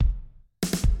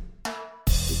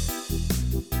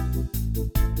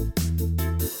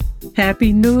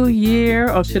Happy New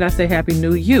Year, or should I say Happy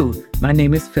New You? My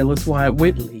name is Phyllis Wyatt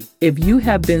Whitley. If you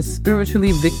have been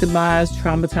spiritually victimized,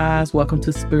 traumatized, welcome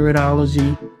to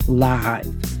Spiritology Live,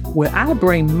 where I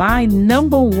bring my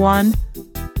 #1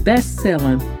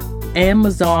 best-selling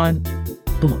Amazon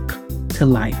book to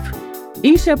life.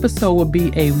 Each episode will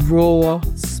be a raw,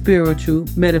 spiritual,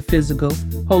 metaphysical,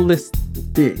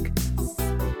 holistic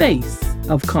space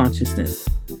of consciousness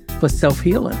for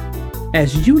self-healing.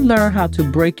 As you learn how to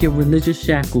break your religious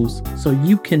shackles so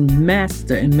you can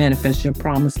master and manifest your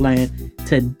promised land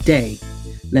today.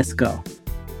 Let's go.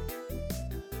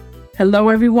 Hello,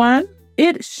 everyone.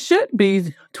 It should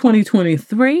be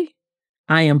 2023.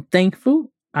 I am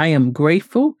thankful. I am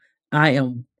grateful. I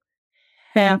am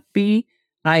happy.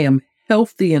 I am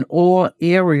healthy in all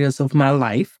areas of my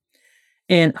life.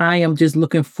 And I am just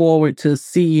looking forward to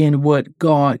seeing what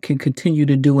God can continue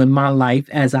to do in my life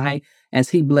as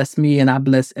He bless me and I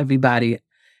bless everybody.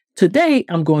 Today,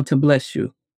 I'm going to bless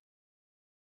you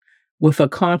with a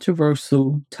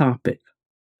controversial topic.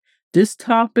 This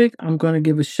topic, I'm going to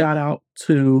give a shout out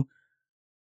to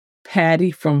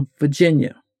Patty from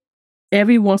Virginia.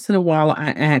 Every once in a while, I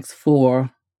ask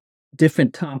for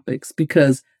different topics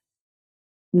because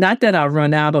not that I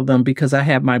run out of them because I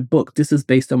have my book. This is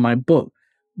based on my book.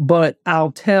 But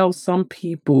I'll tell some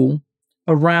people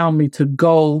around me to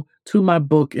go to my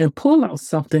book and pull out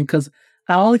something because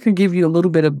I only can give you a little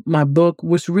bit of my book,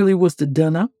 which really was the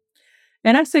dinner.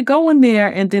 And I said, go in there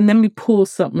and then let me pull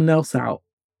something else out.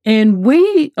 And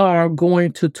we are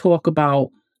going to talk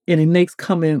about in the next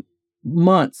coming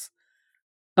months.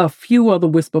 A few other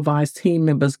Whisper Vibes team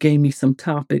members gave me some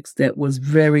topics that was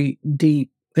very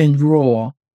deep and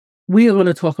raw. We are going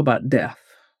to talk about death.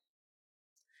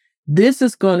 This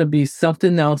is going to be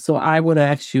something else. So I would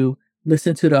ask you,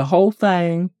 listen to the whole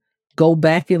thing, go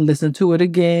back and listen to it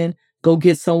again, go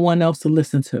get someone else to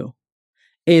listen to.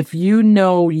 If you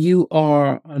know you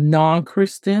are a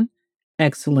non-Christian,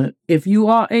 excellent. If you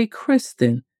are a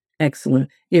Christian, excellent.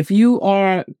 If you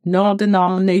are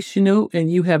non-denominational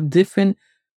and you have different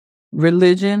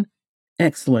religion,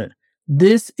 excellent.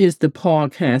 This is the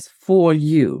podcast for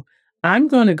you. I'm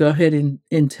going to go ahead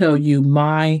and tell you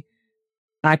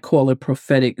I call it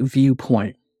prophetic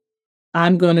viewpoint.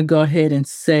 I'm going to go ahead and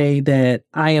say that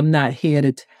I am not here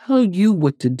to tell you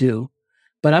what to do,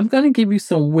 but I'm going to give you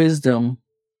some wisdom.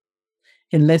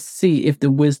 And let's see if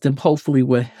the wisdom hopefully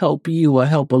will help you or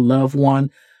help a loved one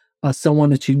or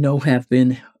someone that you know had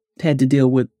to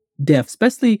deal with death,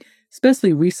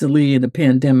 especially recently in the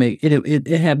pandemic. It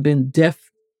had been death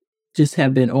just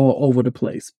have been all over the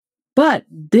place. But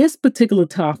this particular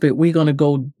topic, we're going to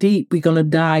go deep. We're going to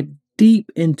dive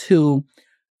deep into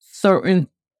certain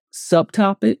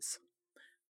subtopics.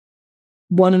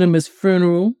 One of them is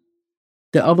funeral.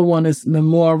 The other one is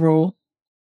memorial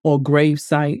or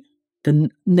gravesite. The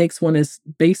next one is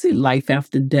basic life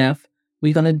after death.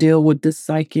 We're going to deal with the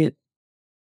psychic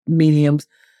mediums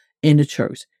in the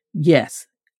church. Yes,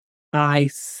 I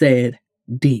said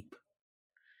deep.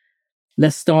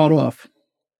 Let's start off.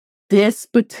 This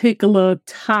particular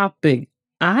topic,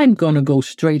 I'm going to go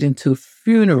straight into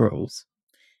funerals.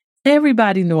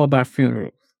 Everybody know about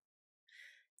funerals.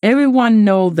 Everyone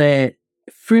know that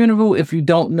funeral, if you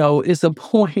don't know, is a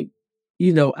point,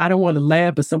 I don't want to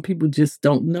laugh, but some people just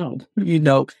don't know,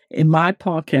 and my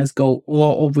podcast go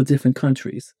all over different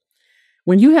countries.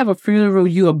 When you have a funeral,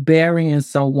 you are burying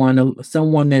someone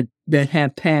that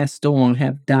have passed on,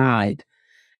 have died.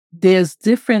 There's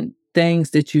different things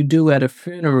that you do at a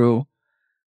funeral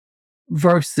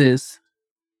versus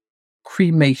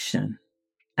cremation.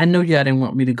 I know y'all didn't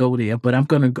want me to go there, but I'm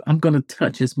gonna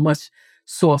touch as much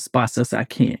sore spots as I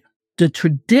can. The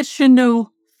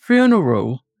traditional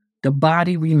funeral, the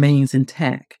body remains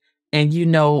intact, and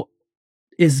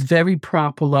is very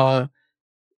popular.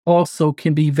 Also,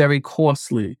 can be very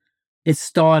costly. It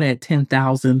starts at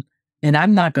 $10,000, and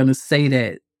I'm not gonna say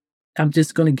that. I'm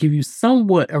just gonna give you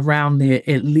somewhat around there,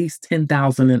 at least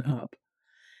 $10,000 and up.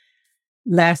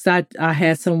 Last I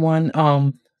had someone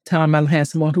I had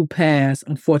someone who passed,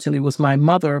 unfortunately, was my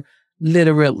mother.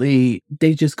 Literally,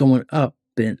 they just going up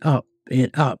and up and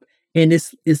up. And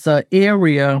it's an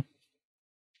area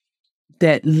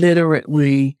that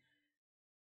literally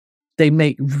they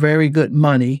make very good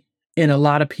money. And a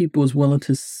lot of people is willing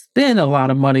to spend a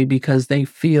lot of money because they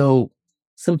feel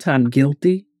sometimes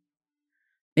guilty.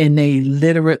 And they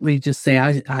literally just say,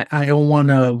 I don't want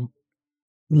to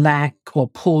lack or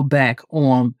pull back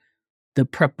on the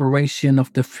preparation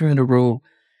of the funeral.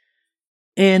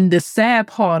 And the sad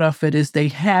part of it is they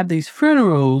have these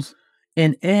funerals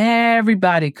and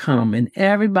everybody come and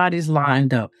everybody's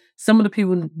lined up. Some of the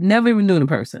people never even knew the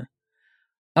person.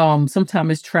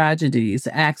 Sometimes it's tragedies,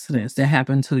 accidents that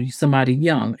happen to somebody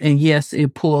young. And yes,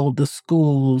 it pulled the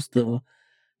schools, the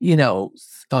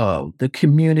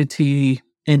community,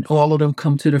 and all of them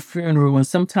come to the funeral. And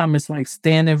sometimes it's like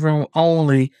standing room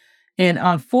only. And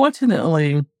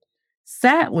unfortunately,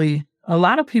 sadly, a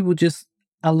lot of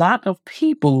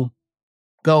people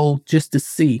go just to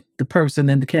see the person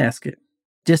in the casket,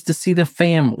 just to see the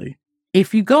family.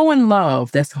 If you go in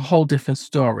love, that's a whole different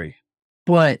story.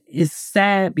 But it's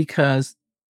sad because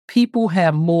people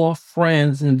have more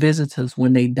friends and visitors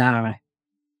when they die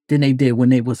than they did when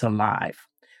they was alive.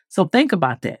 So think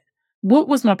about that. What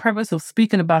was my purpose of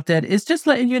speaking about that? It's just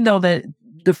letting you know that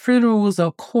the funeral is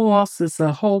a course, it's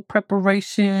a whole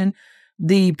preparation.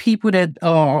 The people that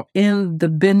are in the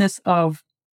business of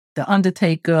the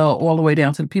undertaker, all the way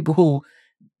down to the people who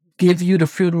give you the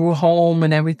funeral home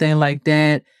and everything like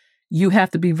that, you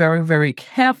have to be very, very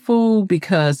careful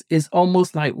because it's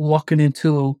almost like walking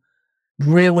into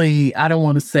really, I don't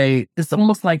want to say, it's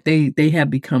almost like they have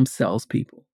become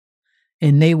salespeople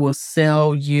and they will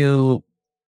sell you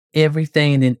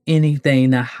everything and anything,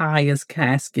 the highest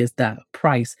caskets, the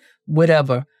price,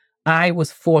 whatever. I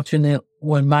was fortunate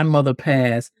when my mother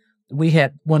passed, we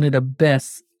had one of the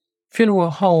best funeral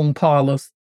home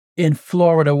parlors in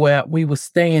Florida where we were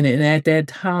staying. And at that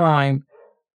time,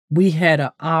 we had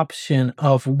an option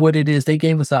of what it is. They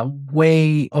gave us a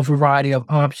variety of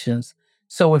options.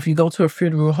 So if you go to a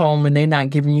funeral home and they're not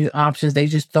giving you options, they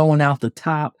just throwing out the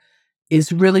top,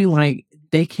 it's really like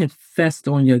they can fest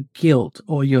on your guilt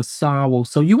or your sorrow.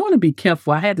 So you want to be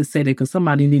careful. I had to say that because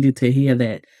somebody needed to hear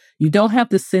that. You don't have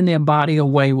to send their body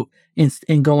away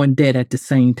and going dead at the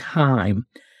same time.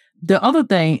 The other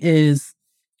thing is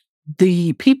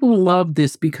the people love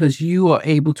this because you are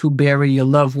able to bury your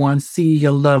loved one, see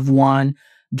your loved one,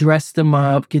 dress them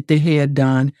up, get their hair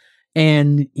done,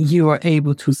 and you are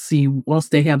able to see once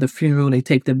they have the funeral, they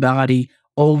take the body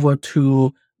over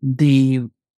to the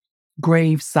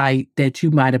grave site that you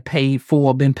might have paid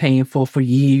for, been paying for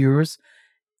years,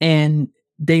 and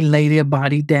they lay their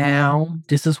body down.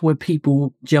 This is where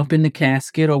people jump in the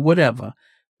casket or whatever.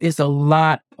 It's a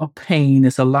lot of pain.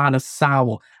 It's a lot of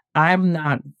sorrow. I'm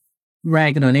not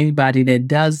ragging on anybody that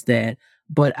does that,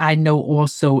 but I know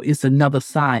also it's another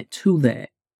side to that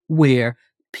where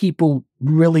people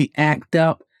really act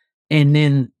up and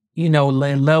then,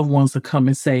 their loved ones will come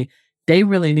and say they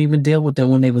really didn't even deal with them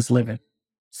when they was living.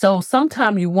 So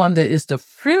sometimes you wonder, is the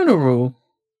funeral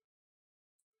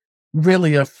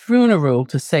really a funeral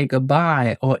to say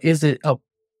goodbye, or is it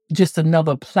just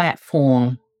another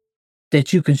platform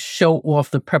that you can show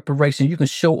off the preparation? You can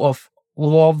show off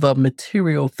all the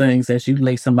material things as you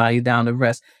lay somebody down to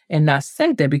rest. And I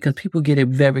say that because people get it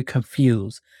very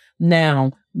confused.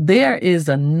 Now, there is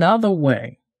another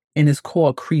way, and it's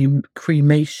called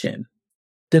cremation.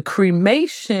 The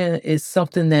cremation is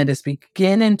something that is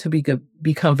beginning to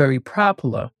become very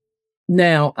popular.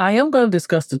 Now, I am going to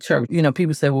discuss the church.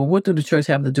 People say, well, what do the church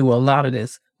have to do with a lot of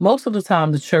this? Most of the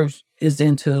time, the church is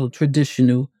into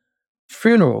traditional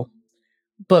funeral.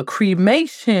 But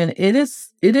cremation, it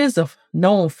is a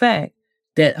known fact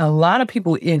that a lot of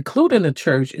people, including the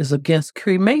church, is against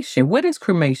cremation. What is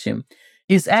cremation?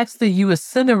 It's actually you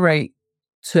incinerate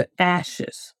to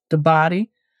ashes the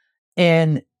body,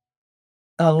 and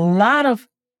a lot of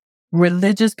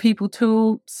religious people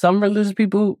too. Some religious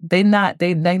people they not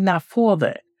for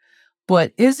that.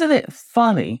 But isn't it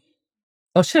funny?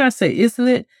 Or should I say,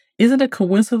 isn't it a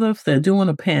coincidence that during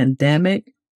a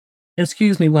pandemic?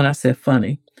 Excuse me when I said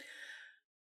funny.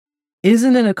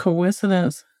 Isn't it a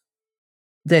coincidence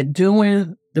that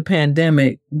during the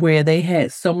pandemic, where they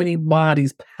had so many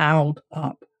bodies piled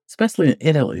up, especially in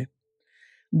Italy,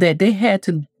 that they had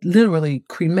to literally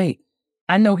cremate?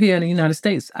 I know here in the United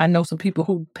States, I know some people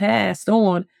who passed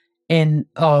on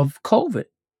of COVID.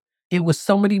 It was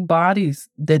so many bodies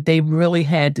that they really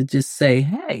had to just say,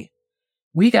 hey,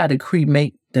 we got to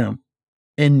cremate them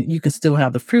and you can still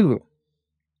have the funeral.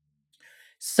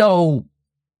 So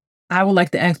I would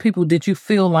like to ask people, did you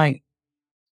feel like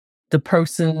the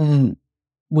person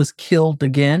was killed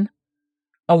again?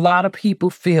 A lot of people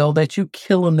feel that you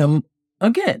killing them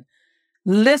again.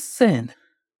 Listen,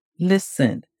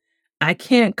 listen. I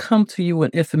can't come to you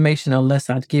with information unless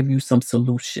I give you some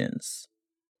solutions,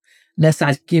 unless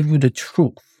I give you the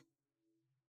truth.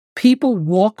 People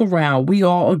walk around, we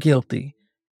all are guilty,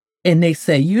 and they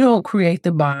say, you don't create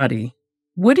the body.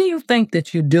 What do you think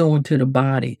that you're doing to the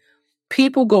body?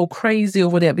 People go crazy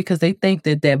over that because they think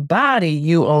that that body,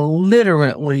 you are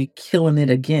literally killing it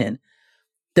again.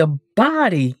 The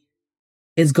body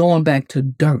is going back to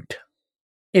dirt.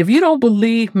 If you don't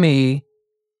believe me,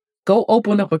 go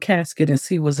open up a casket and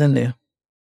see what's in there.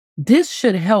 This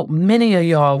should help many of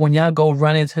y'all when y'all go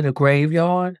run into the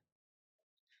graveyard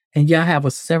and y'all have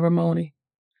a ceremony.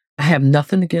 I have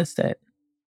nothing against that.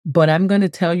 But I'm going to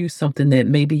tell you something that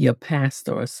maybe your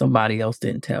pastor or somebody else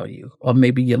didn't tell you, or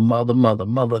maybe your mother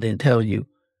didn't tell you.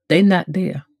 They're not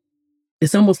there.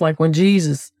 It's almost like when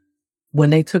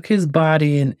they took his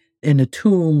body in the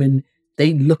tomb and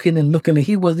they looking and looking, and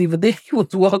he wasn't even there. He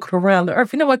was walking around the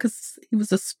earth. You know what? Because he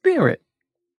was a spirit.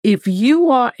 If you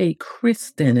are a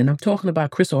Christian, and I'm talking about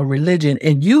Christian or religion,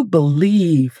 and you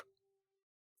believe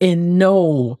and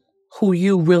know who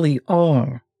you really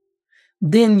are,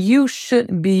 then you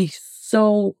shouldn't be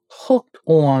so hooked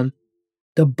on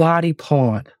the body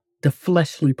part, the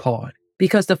fleshly part,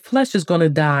 because the flesh is going to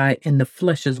die and the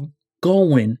flesh is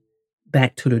going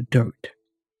back to the dirt.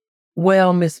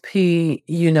 Well, Miss P,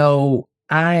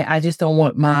 I just don't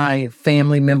want my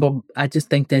family member. I just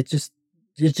think that it's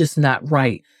just not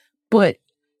right. But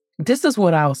this is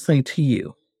what I'll say to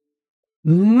you.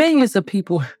 Millions of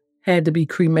people had to be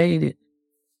cremated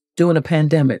during the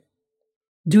pandemic.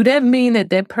 Do that mean that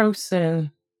that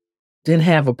person didn't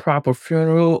have a proper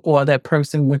funeral or that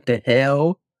person went to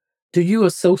hell? Do you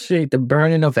associate the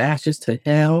burning of ashes to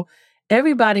hell?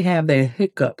 Everybody have their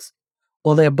hiccups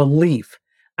or their belief.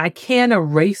 I can't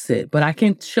erase it, but I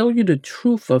can show you the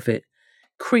truth of it.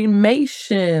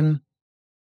 Cremation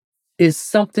is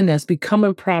something that's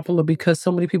becoming popular because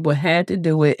so many people had to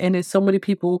do it. And it's so many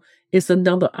people, it's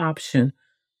another option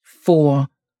for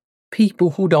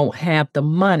people who don't have the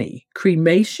money.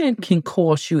 Cremation can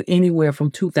cost you anywhere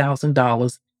from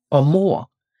 $2,000 or more.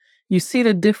 You see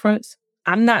the difference?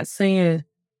 I'm not saying,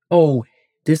 oh,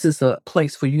 this is a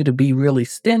place for you to be really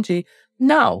stingy.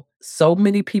 No, so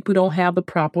many people don't have the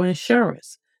proper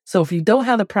insurance. So if you don't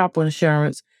have the proper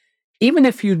insurance, even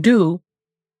if you do,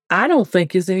 I don't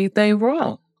think there's anything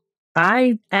wrong.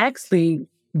 I actually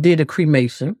did a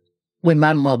cremation with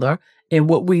my mother, and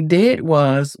what we did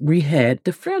was we had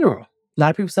the funeral. A lot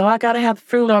of people say, oh, I got to have the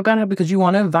funeral, I got to have because you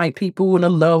want to invite people and the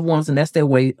loved ones, and that's their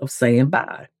way of saying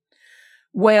bye.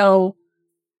 Well,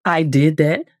 I did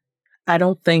that. I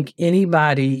don't think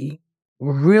anybody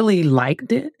really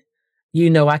liked it.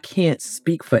 I can't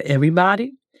speak for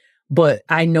everybody, but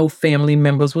I know family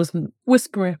members was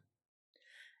whispering.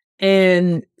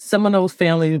 And some of those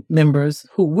family members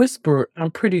who whispered,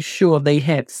 I'm pretty sure they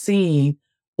had seen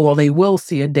or they will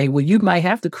see a day where you might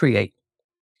have to cremation.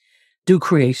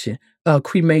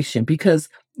 Because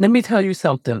let me tell you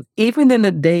something, even in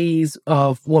the days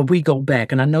of when we go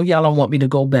back, and I know y'all don't want me to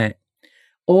go back,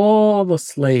 all the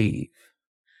slaves,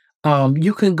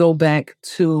 you can go back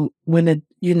to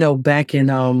back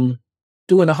in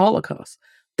during the Holocaust.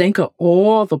 Think of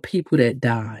all the people that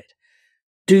died.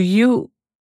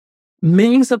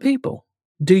 Millions of people.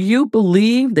 Do you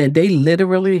believe that they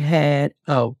literally had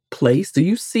a place? Do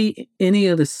you see any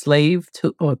of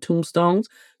the or tombstones?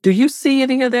 Do you see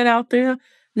any of that out there?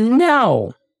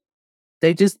 No.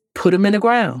 They just put them in the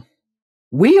ground.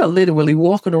 We are literally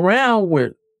walking around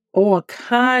with all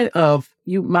kind of,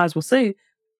 you might as well say,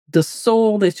 the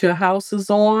soil that your house is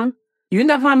on. You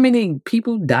know how many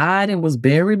people died and was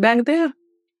buried back there?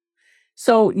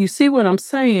 So you see what I'm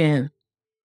saying?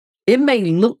 It may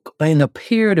look and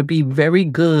appear to be very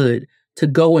good to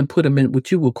go and put them in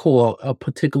what you would call a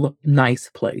particular nice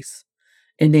place.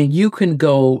 And then you can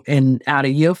go and out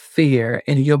of your fear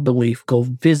and your belief, go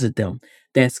visit them.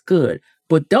 That's good.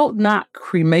 But don't knock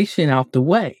cremation out the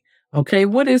way. Okay.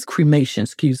 What is cremation?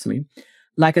 Excuse me.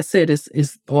 Like I said,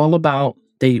 it's all about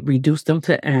they reduce them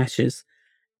to ashes.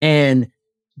 And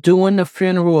during the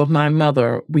funeral of my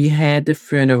mother, we had the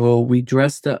funeral, we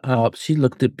dressed her up. She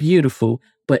looked beautiful.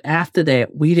 But after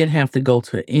that, we didn't have to go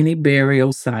to any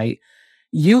burial site.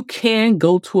 You can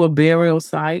go to a burial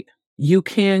site. You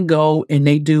can go and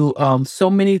they do so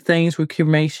many things with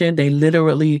cremation. They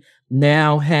literally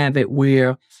now have it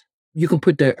where you can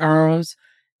put the urns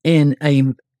in a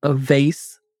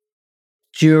vase,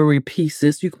 jewelry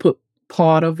pieces. You can put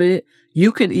part of it.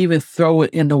 You can even throw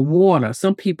it in the water.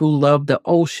 Some people love the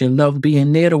ocean, love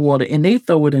being near the water, and they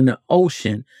throw it in the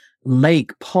ocean,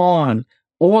 lake, pond,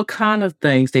 all kind of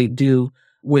things they do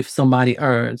with somebody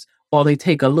urns. Or they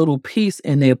take a little piece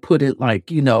and they put it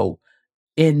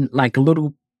in like a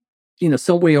little,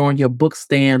 somewhere on your book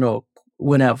stand or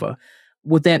whatever.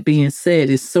 With that being said,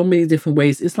 it's so many different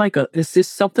ways. It's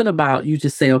just something about you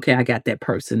just say, okay, I got that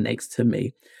person next to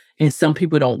me. And some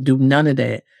people don't do none of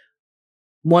that.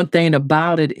 One thing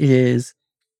about it is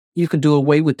you can do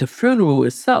away with the funeral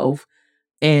itself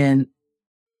and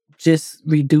just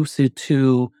reduce it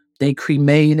to They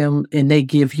cremate them and they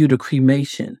give you the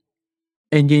cremation.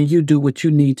 And then you do what you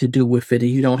need to do with it.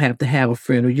 And you don't have to have a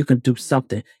friend, or you can do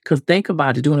something. Because think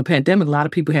about it, during the pandemic, a lot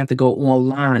of people have to go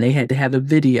online. They had to have a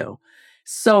video.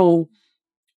 So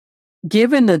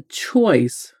given the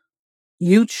choice,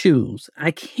 you choose.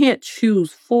 I can't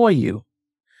choose for you,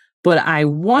 but I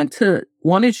wanted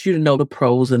you to know the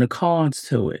pros and the cons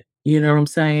to it. You know what I'm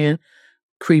saying?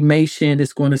 Cremation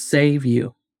is going to save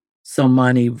you some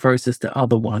money versus the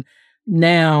other one.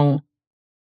 Now,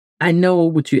 I know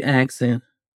what you're asking.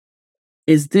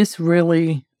 Is this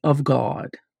really of God?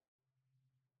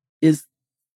 Is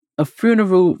a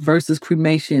funeral versus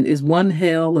cremation, is one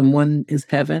hell and one is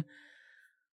heaven?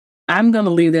 I'm going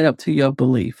to leave that up to your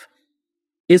belief.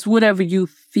 It's whatever you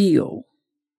feel.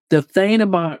 The thing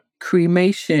about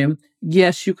cremation,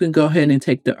 yes, you can go ahead and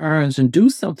take the urns and do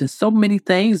something. So many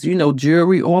things,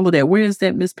 jewelry, all of that. Where is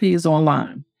that, Miss P? Is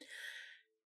online.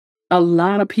 A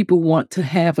lot of people want to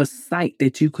have a site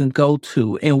that you can go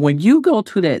to. And when you go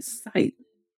to that site,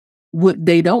 what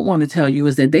they don't want to tell you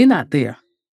is that they're not there.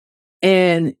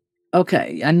 And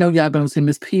okay, I know y'all going to say,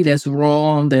 Miss P, that's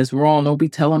wrong. That's wrong. Don't be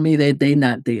telling me that they're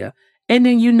not there. And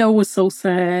then what's so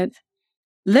sad?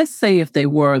 Let's say if they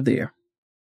were there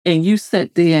and you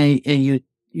sit there and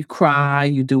you cry,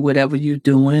 you do whatever you're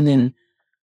doing. And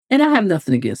I have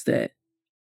nothing against that.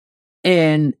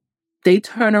 And they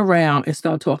turn around and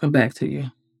start talking back to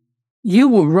you. You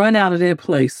will run out of that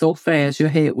place so fast your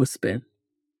head will spin.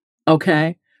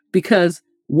 Okay? Because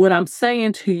what I'm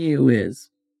saying to you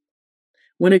is,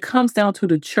 when it comes down to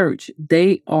the church,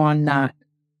 they are not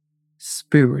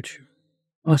spiritual.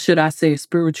 Or should I say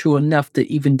spiritual enough to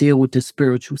even deal with the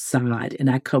spiritual side.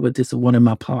 And I covered this in one of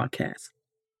my podcasts.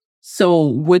 So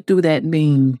what do that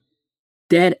mean?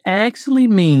 That actually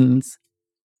means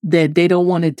that they don't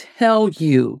want to tell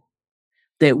you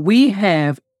that we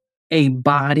have a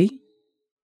body,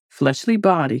 fleshly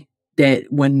body, that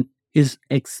when is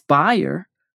expire,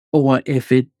 or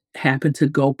if it happened to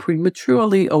go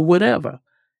prematurely or whatever,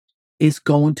 it's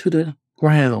going to the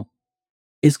ground.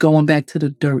 It's going back to the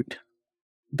dirt.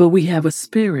 But we have a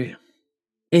spirit.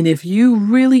 And if you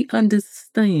really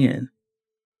understand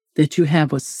that you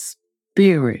have a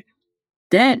spirit,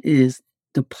 that is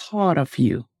the part of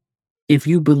you. If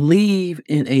you believe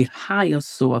in a higher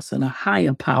source and a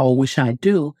higher power, which I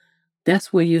do,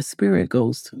 that's where your spirit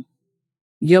goes to.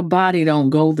 Your body don't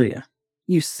go there.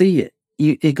 You see it.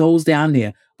 It goes down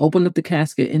there. Open up the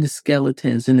casket and the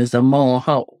skeletons, and there's a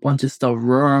whole bunch of stuff,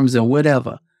 worms and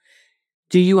whatever.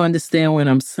 Do you understand what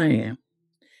I'm saying?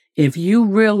 If you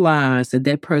realize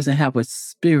that person have a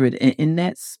spirit, and in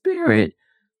that spirit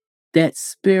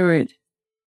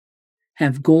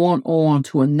have gone on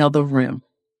to another realm,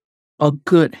 a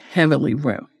good heavenly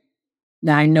realm.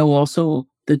 Now, I know also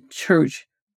the church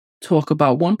talk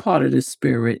about one part of the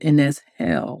spirit, and that's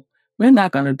hell. We're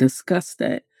not going to discuss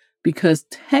that because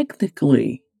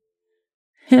technically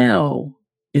hell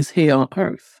is hell on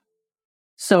earth.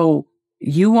 So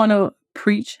you want to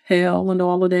preach hell and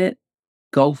all of that?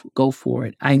 Go for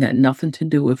it. I ain't got nothing to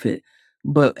do with it.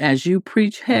 But as you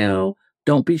preach hell,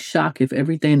 don't be shocked if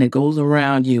everything that goes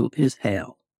around you is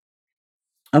hell.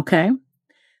 Okay?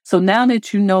 So now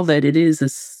that you know that it is a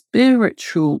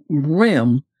spiritual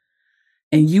realm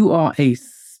and you are a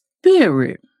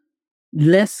spirit,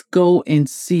 let's go and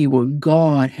see what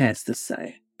God has to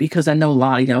say. Because I know a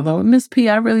lot of y'all go, Miss P,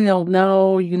 I really don't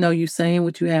know. You saying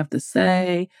what you have to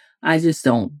say. I just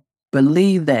don't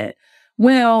believe that.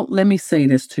 Well, let me say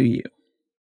this to you.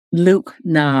 Luke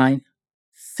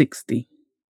 9:60.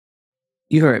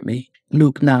 You heard me.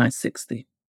 Luke 9:60.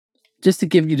 Just to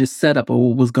give you the setup of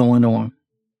what was going on.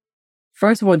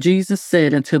 First of all, Jesus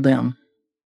said unto them,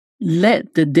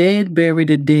 let the dead bury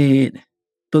the dead,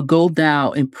 but go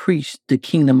thou and preach the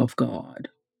kingdom of God.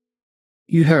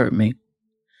 You heard me.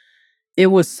 It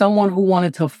was someone who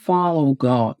wanted to follow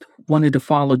God, wanted to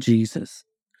follow Jesus.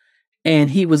 And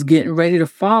he was getting ready to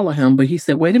follow him, but he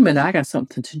said, wait a minute, I got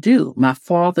something to do. My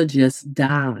father just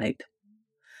died.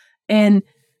 And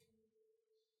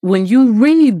when you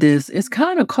read this, it's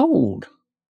kind of cold.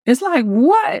 It's like,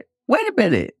 what? Wait a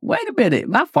minute.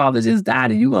 My father just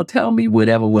died and you're going to tell me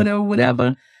whatever.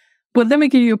 But let me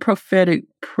give you a prophetic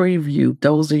preview.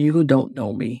 Those of you who don't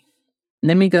know me,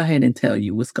 let me go ahead and tell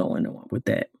you what's going on with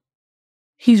that.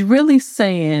 He's really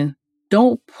saying,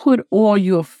 don't put all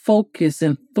your focus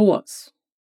and thoughts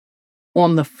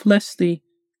on the fleshly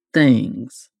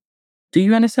things. Do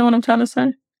you understand what I'm trying to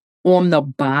say? On the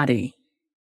body.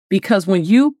 Because when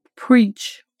you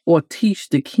preach or teach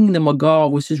the kingdom of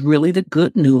God, which is really the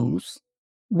good news,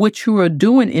 what you are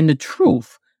doing in the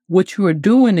truth, what you are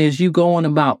doing is you going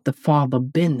about the Father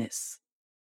business.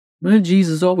 Well,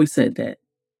 Jesus always said that.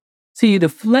 See, the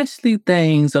fleshly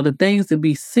things or the things to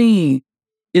be seen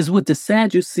is what the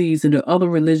Sadducees and the other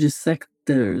religious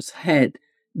sectors had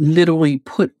literally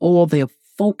put all their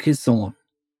focus on.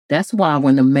 That's why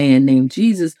when a man named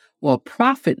Jesus or a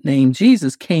prophet named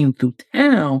Jesus came through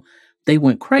town, they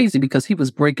went crazy because he was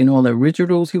breaking all their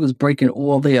rituals. He was breaking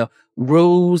all their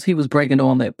rules. He was breaking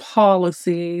all their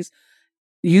policies.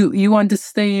 You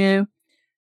understand?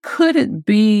 Could it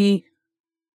be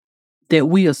that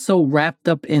we are so wrapped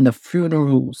up in the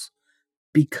funerals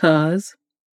because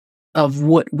of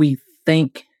what we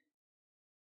think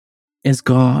is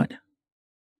God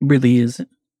really isn't?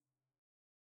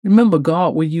 Remember,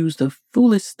 God will use the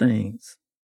foolish things,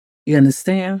 you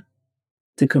understand,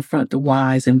 to confront the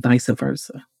wise and vice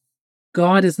versa.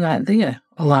 God is not there,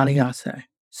 a lot of y'all say.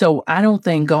 So I don't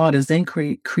think God is in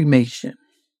cremation.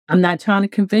 I'm not trying to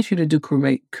convince you to do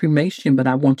cremation, but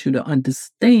I want you to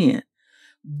understand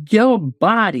your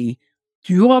body,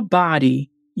 your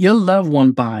loved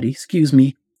one body,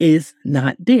 is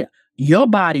not there. Your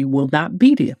body will not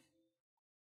be there.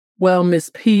 Well, Miss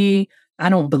P, I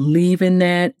don't believe in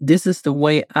that. This is the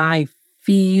way I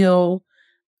feel.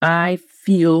 I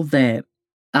feel that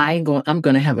I'm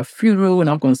going to have a funeral and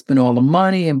I'm going to spend all the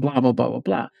money and blah, blah, blah, blah,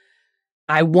 blah.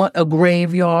 I want a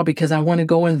graveyard because I want to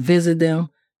go and visit them.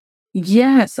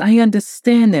 Yes, I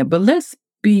understand that, but let's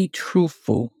be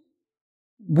truthful.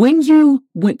 When you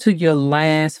went to your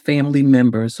last family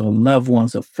members or loved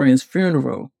ones or friends'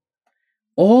 funeral,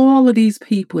 all of these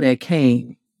people that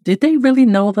came, did they really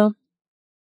know them?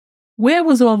 Where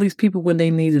was all these people when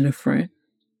they needed a friend?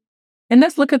 And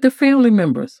let's look at the family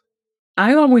members.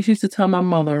 I always used to tell my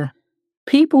mother,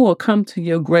 people will come to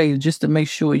your grave just to make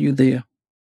sure you're there.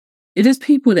 It is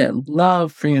people that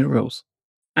love funerals.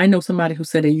 I know somebody who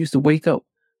said they used to wake up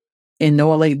and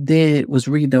all they did was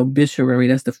read the obituary.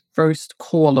 That's the first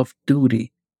call of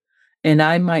duty. And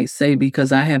I might say,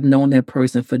 because I have known that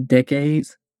person for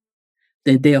decades,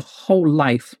 that their whole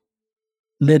life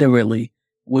literally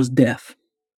was death.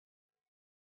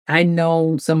 I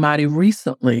know somebody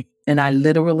recently, and I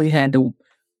literally had to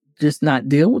just not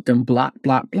deal with them, block,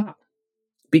 block, block.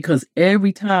 Because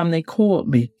every time they called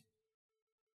me,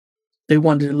 they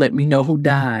wanted to let me know who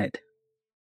died.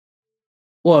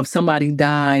 Or if somebody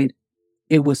died,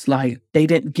 it was like they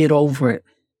didn't get over it.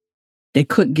 They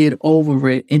couldn't get over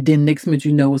it. And then next minute,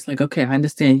 it's like, okay, I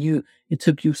understand you. It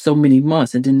took you so many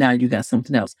months and then now you got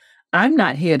something else. I'm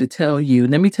not here to tell you.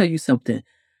 Let me tell you something.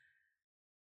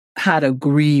 How to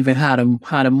grieve and how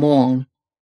to mourn.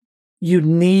 You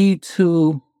need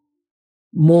to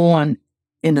mourn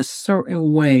in a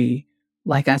certain way.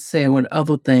 Like I said, with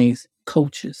other things,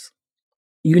 coaches.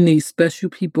 You need special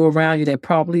people around you that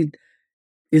probably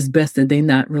is best that they're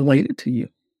not related to you.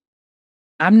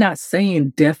 I'm not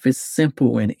saying death is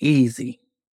simple and easy.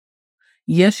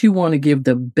 Yes, you want to give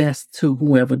the best to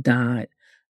whoever died.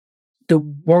 The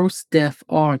worst death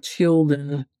are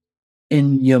children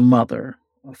and your mother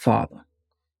or father.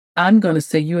 I'm going to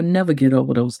say you'll never get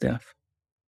over those deaths.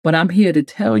 But I'm here to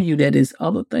tell you that there's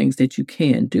other things that you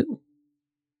can do.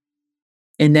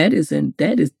 And that is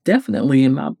definitely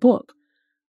in my book.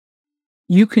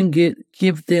 You can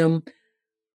give them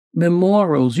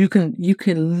memorials. You can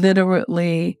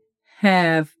literally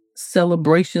have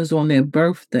celebrations on their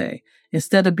birthday.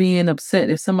 Instead of being upset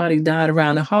if somebody died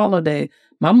around the holiday.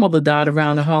 My mother died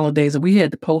around the holidays and we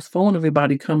had to postpone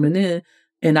everybody coming in.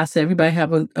 And I said, everybody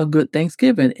have a good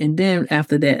Thanksgiving. And then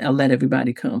after that, I let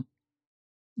everybody come.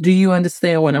 Do you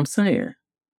understand what I'm saying?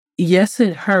 Yes,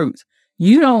 it hurts.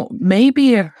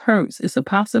 Maybe it hurts. It's a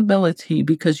possibility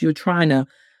because you're trying to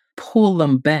pull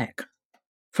them back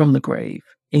from the grave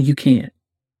and you can't.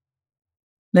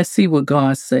 Let's see what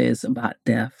God says about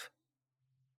death.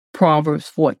 Proverbs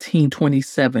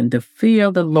 14:27. The fear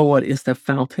of the Lord is the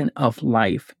fountain of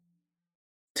life,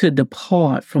 to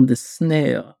depart from the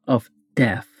snare of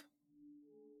death.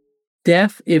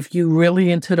 Death, if you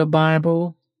really into the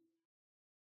Bible,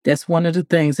 that's one of the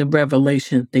things in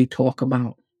Revelation they talk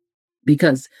about.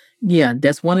 Because,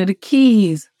 that's one of the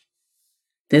keys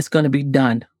that's going to be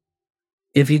done.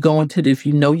 If you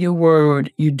know your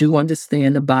word, you do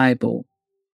understand the Bible,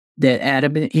 that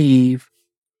Adam and Eve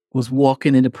was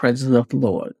walking in the presence of the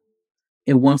Lord.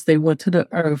 And once they went to the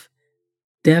earth,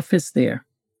 death is there.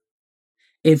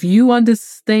 If you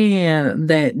understand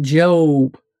that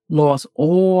Job lost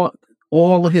all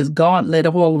of his, God let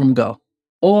all of them go,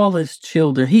 all his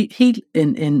children.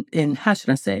 And how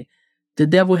should I say? The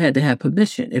devil had to have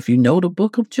permission. If you know the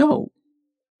book of Job.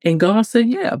 And God said,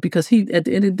 yeah, because at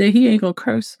the end of the day, he ain't going to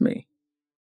curse me.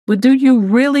 But do you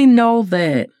really know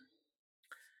that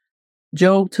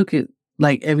Job took it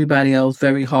like everybody else,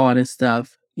 very hard and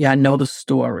stuff. Yeah, I know the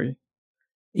story.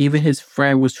 Even his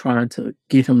friend was trying to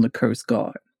get him to curse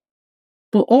God.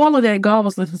 But all of that, God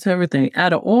was listening to everything.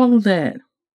 Out of all of that,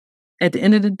 at the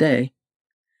end of the day,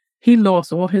 he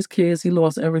lost all his kids. He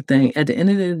lost everything. At the end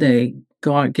of the day,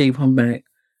 God gave him back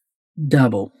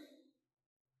double.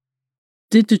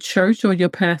 Did the church or your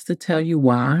pastor tell you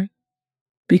why?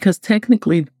 Because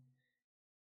technically,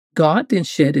 God didn't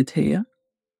shed a tear.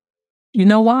 You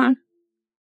know why?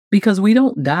 Because we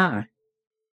don't die.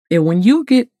 And when you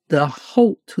get the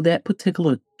hope to that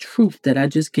particular truth that I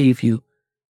just gave you,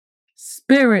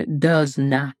 spirit does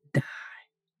not die.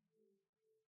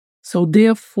 So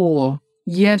therefore,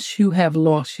 yes, you have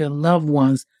lost your loved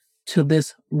ones to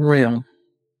this realm.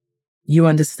 You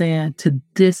understand? To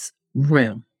this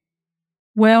realm.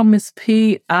 Well, Miss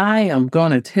P, I am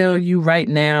going to tell you right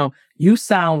now, you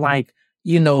sound like,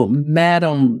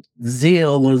 Madam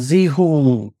Zeal or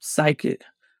Zehu psychic.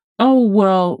 Oh,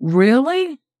 well,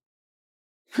 really?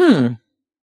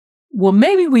 Well,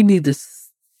 maybe we need to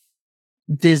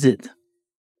visit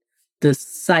the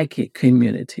psychic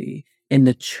community and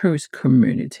the church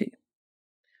community.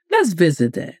 Let's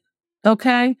visit that.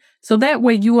 Okay? So that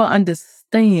way you will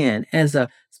understand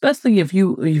especially if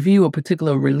you view a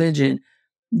particular religion,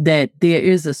 that there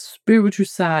is a spiritual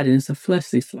side and it's a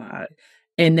fleshly side.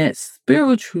 And that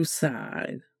spiritual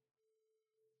side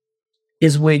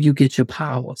is where you get your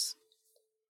powers.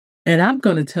 And I'm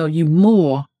going to tell you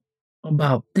more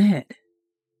about that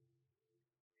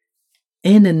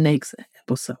in the next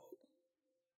episode.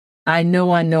 I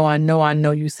know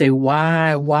you say,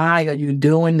 why are you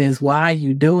doing this? Why are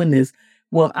you doing this?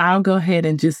 Well, I'll go ahead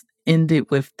and just end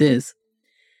it with this.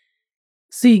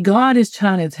 See, God is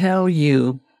trying to tell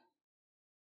you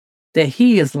that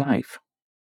he is life.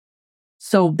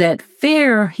 So that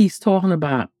fear he's talking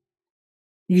about,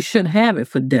 you shouldn't have it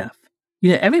for death.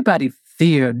 Everybody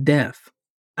fear death.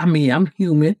 I mean, I'm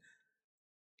human.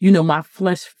 My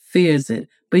flesh fears it.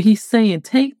 But he's saying,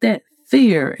 take that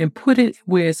fear and put it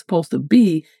where it's supposed to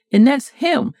be. And that's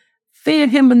him. Fear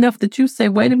him enough that you say,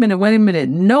 wait a minute.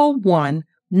 No one,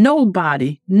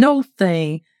 nobody, no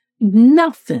thing,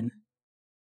 nothing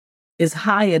is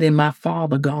higher than my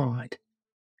Father God.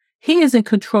 He is in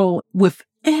control with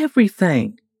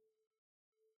everything.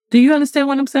 Do you understand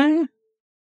what I'm saying?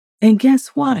 And guess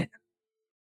what?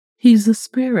 He's a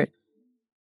spirit.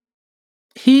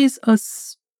 He's a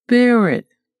spirit.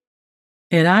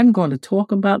 And I'm going to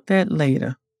talk about that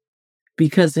later.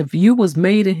 Because if you was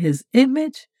made in his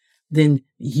image, then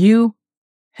you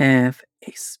have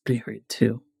a spirit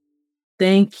too.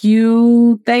 Thank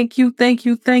you.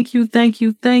 That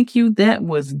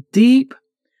was deep.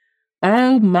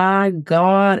 Oh my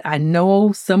God. I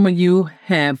know some of you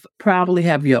probably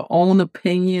have your own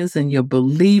opinions and your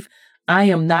belief. I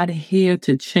am not here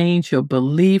to change your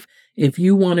belief. If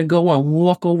you want to go and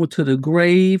walk over to the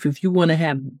grave, if you want to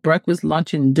have breakfast,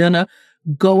 lunch, and dinner,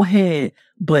 go ahead.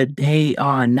 But they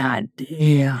are not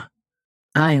there.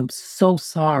 I am so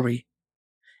sorry.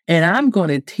 And I'm going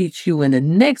to teach you in the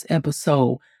next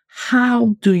episode,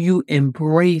 how do you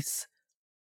embrace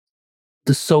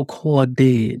the so-called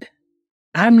dead?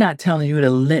 I'm not telling you to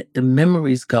let the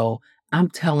memories go. I'm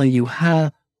telling you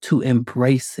how to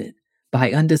embrace it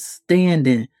by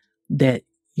understanding that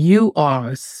you are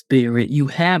a spirit, you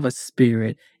have a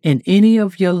spirit, and any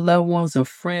of your loved ones or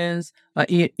friends or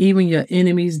even your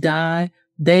enemies die,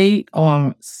 they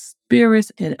are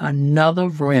spirits in another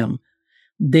realm.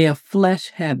 Their flesh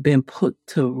have been put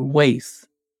to waste.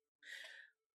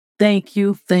 Thank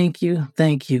you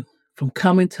for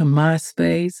coming to my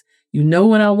space. You know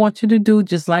what I want you to do?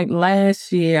 Just like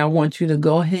last year, I want you to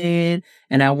go ahead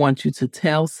and I want you to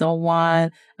tell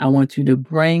someone. I want you to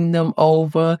bring them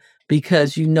over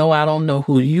because I don't know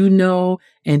who you know.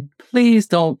 And please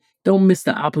don't miss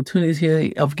the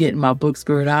opportunity of getting my book,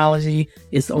 Spiritology.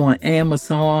 It's on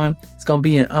Amazon. It's going to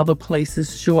be in other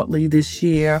places shortly this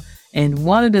year. And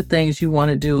one of the things you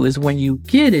want to do is when you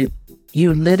get it,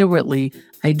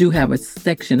 I do have a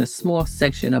small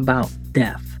section about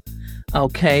death.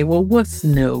 Okay, well, what's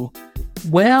new?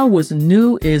 Well, what's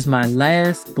new is my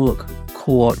last book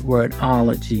called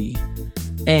Wordology.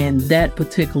 And that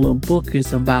particular book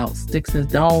is about sticks and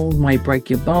stones might break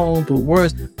your bones, but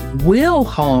words will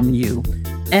harm you.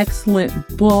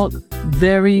 Excellent book,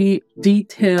 very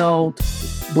detailed,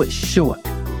 but short.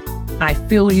 I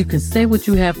feel you can say what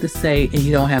you have to say and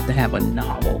you don't have to have a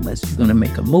novel unless you're going to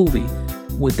make a movie.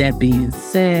 With that being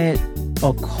said,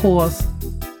 of course,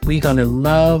 we're going to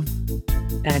love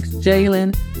Ask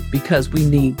Jalen because we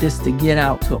need this to get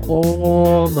out to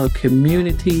all the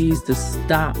communities to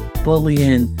stop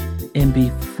bullying and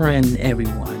befriend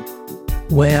everyone.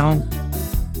 Well,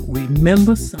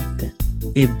 remember something.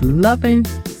 If loving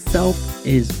self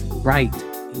is right,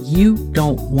 you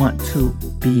don't want to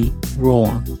be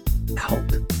wrong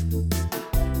out.